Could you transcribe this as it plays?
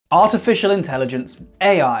Artificial intelligence,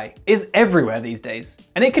 AI, is everywhere these days,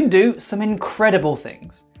 and it can do some incredible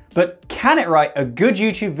things. But can it write a good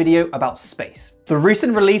YouTube video about space? The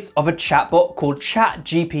recent release of a chatbot called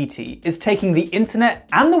ChatGPT is taking the internet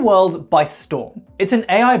and the world by storm. It's an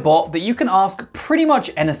AI bot that you can ask pretty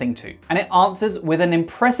much anything to, and it answers with an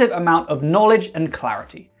impressive amount of knowledge and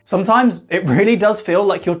clarity. Sometimes it really does feel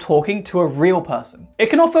like you're talking to a real person. It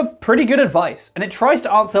can offer pretty good advice, and it tries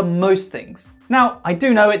to answer most things. Now, I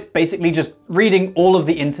do know it's basically just reading all of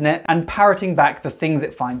the internet and parroting back the things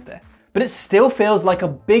it finds there. But it still feels like a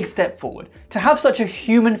big step forward to have such a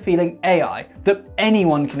human-feeling AI that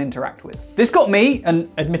anyone can interact with. This got me, and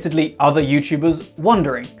admittedly other YouTubers,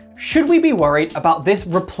 wondering, should we be worried about this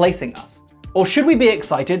replacing us? Or should we be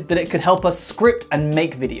excited that it could help us script and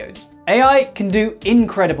make videos? AI can do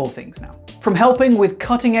incredible things now. From helping with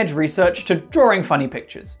cutting-edge research to drawing funny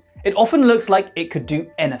pictures. It often looks like it could do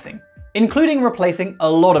anything, including replacing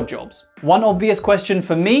a lot of jobs. One obvious question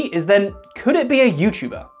for me is then, could it be a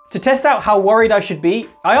YouTuber? To test out how worried I should be,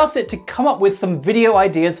 I asked it to come up with some video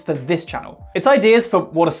ideas for this channel. Its ideas for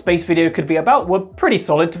what a space video could be about were pretty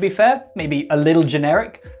solid, to be fair, maybe a little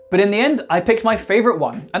generic. But in the end, I picked my favorite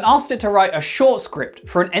one and asked it to write a short script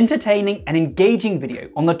for an entertaining and engaging video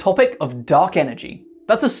on the topic of dark energy.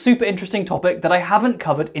 That's a super interesting topic that I haven't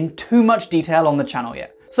covered in too much detail on the channel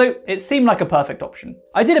yet, so it seemed like a perfect option.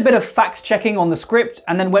 I did a bit of fact checking on the script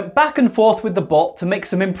and then went back and forth with the bot to make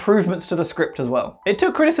some improvements to the script as well. It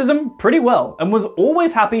took criticism pretty well and was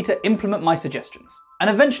always happy to implement my suggestions. And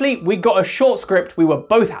eventually we got a short script we were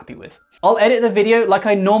both happy with. I'll edit the video like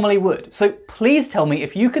I normally would, so please tell me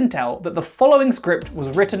if you can tell that the following script was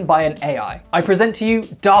written by an AI. I present to you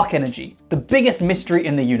Dark Energy, the biggest mystery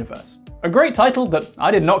in the universe. A great title that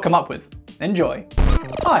I did not come up with. Enjoy.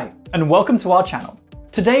 Hi, and welcome to our channel.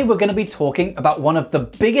 Today we're going to be talking about one of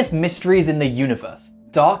the biggest mysteries in the universe,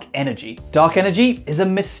 dark energy. Dark energy is a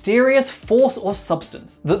mysterious force or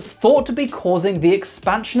substance that's thought to be causing the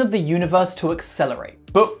expansion of the universe to accelerate.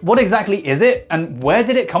 But what exactly is it, and where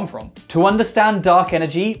did it come from? To understand dark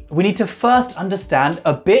energy, we need to first understand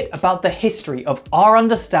a bit about the history of our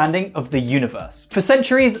understanding of the universe. For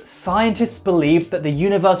centuries, scientists believed that the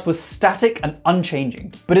universe was static and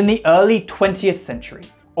unchanging. But in the early 20th century,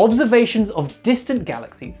 observations of distant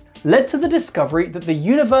galaxies led to the discovery that the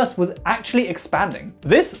universe was actually expanding.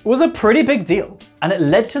 This was a pretty big deal, and it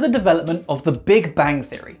led to the development of the Big Bang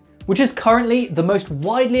Theory, which is currently the most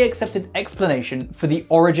widely accepted explanation for the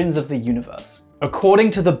origins of the universe.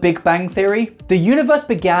 According to the Big Bang Theory, the universe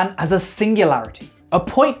began as a singularity, a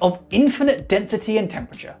point of infinite density and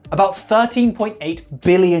temperature, about 13.8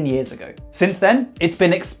 billion years ago. Since then, it's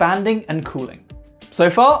been expanding and cooling. So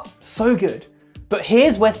far, so good. But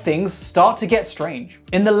here's where things start to get strange.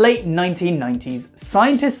 In the late 1990s,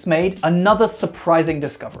 scientists made another surprising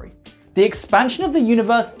discovery. The expansion of the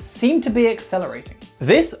universe seemed to be accelerating.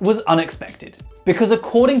 This was unexpected, because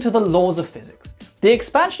according to the laws of physics, the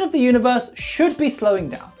expansion of the universe should be slowing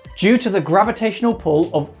down due to the gravitational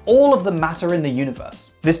pull of all of the matter in the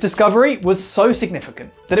universe. This discovery was so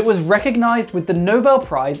significant that it was recognized with the Nobel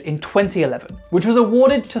Prize in 2011, which was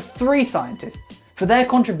awarded to 3 scientists for their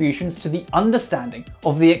contributions to the understanding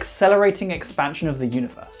of the accelerating expansion of the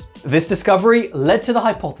universe. This discovery led to the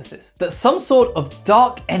hypothesis that some sort of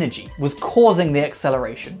dark energy was causing the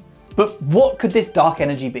acceleration. But what could this dark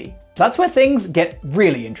energy be? That's where things get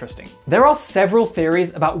really interesting. There are several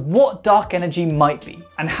theories about what dark energy might be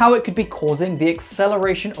and how it could be causing the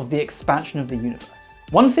acceleration of the expansion of the universe.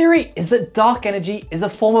 One theory is that dark energy is a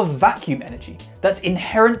form of vacuum energy that's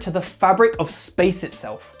inherent to the fabric of space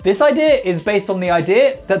itself. This idea is based on the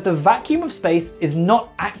idea that the vacuum of space is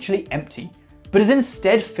not actually empty, but is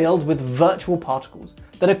instead filled with virtual particles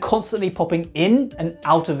that are constantly popping in and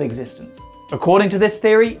out of existence. According to this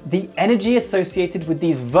theory, the energy associated with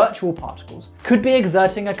these virtual particles could be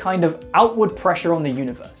exerting a kind of outward pressure on the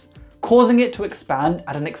universe, causing it to expand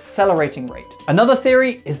at an accelerating rate. Another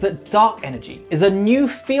theory is that dark energy is a new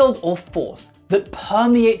field or force that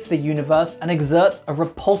permeates the universe and exerts a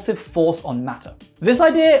repulsive force on matter. This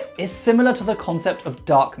idea is similar to the concept of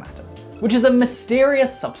dark matter, which is a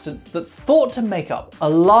mysterious substance that's thought to make up a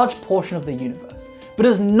large portion of the universe, but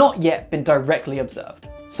has not yet been directly observed.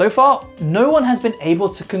 So far, no one has been able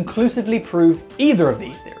to conclusively prove either of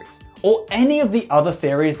these theories, or any of the other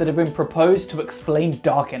theories that have been proposed to explain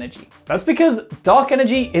dark energy. That's because dark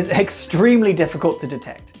energy is extremely difficult to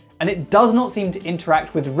detect, and it does not seem to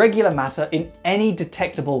interact with regular matter in any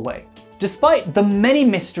detectable way. Despite the many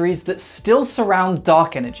mysteries that still surround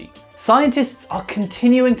dark energy, scientists are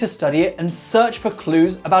continuing to study it and search for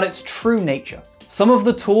clues about its true nature. Some of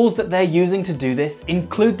the tools that they're using to do this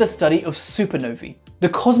include the study of supernovae, the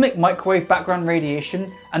cosmic microwave background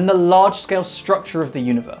radiation, and the large-scale structure of the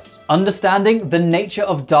universe. Understanding the nature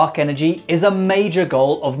of dark energy is a major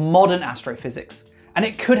goal of modern astrophysics, and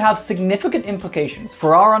it could have significant implications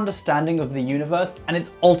for our understanding of the universe and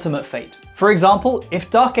its ultimate fate. For example, if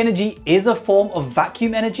dark energy is a form of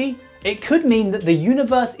vacuum energy, it could mean that the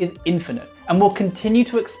universe is infinite and will continue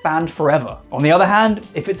to expand forever. On the other hand,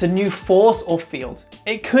 if it's a new force or field,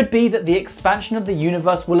 it could be that the expansion of the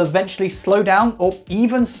universe will eventually slow down or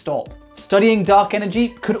even stop. Studying dark energy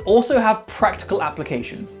could also have practical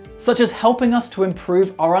applications, such as helping us to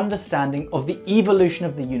improve our understanding of the evolution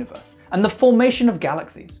of the universe and the formation of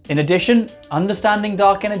galaxies. In addition, understanding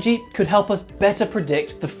dark energy could help us better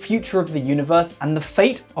predict the future of the universe and the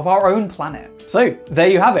fate of our own planet. So there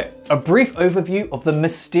you have it, a brief overview of the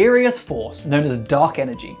mysterious force known as dark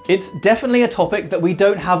energy. It's definitely a topic that we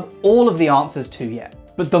don't have all of the answers to yet.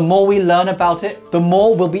 But the more we learn about it, the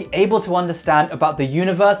more we'll be able to understand about the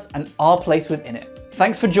universe and our place within it.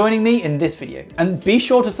 Thanks for joining me in this video, and be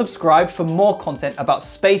sure to subscribe for more content about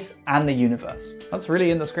space and the universe. That's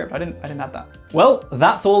really in the script, I didn't add that. Well,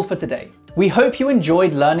 that's all for today. We hope you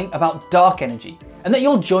enjoyed learning about dark energy, and that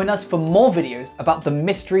you'll join us for more videos about the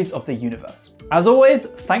mysteries of the universe. As always,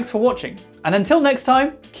 thanks for watching, and until next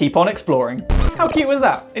time, keep on exploring. How cute was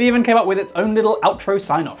that? It even came up with its own little outro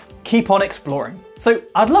sign-off. Keep on exploring. So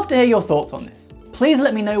I'd love to hear your thoughts on this. Please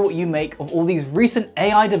let me know what you make of all these recent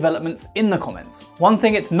AI developments in the comments. One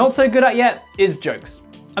thing it's not so good at yet is jokes.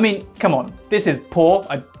 I mean, come on, this is poor,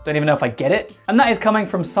 I don't even know if I get it, and that is coming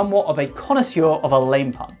from somewhat of a connoisseur of a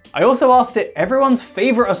lame pun. I also asked it everyone's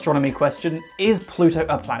favourite astronomy question, is Pluto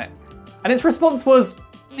a planet? And its response was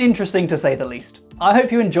interesting to say the least. I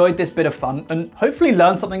hope you enjoyed this bit of fun and hopefully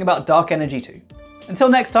learned something about dark energy too. Until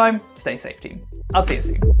next time, stay safe team. I'll see you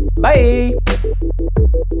soon. Bye!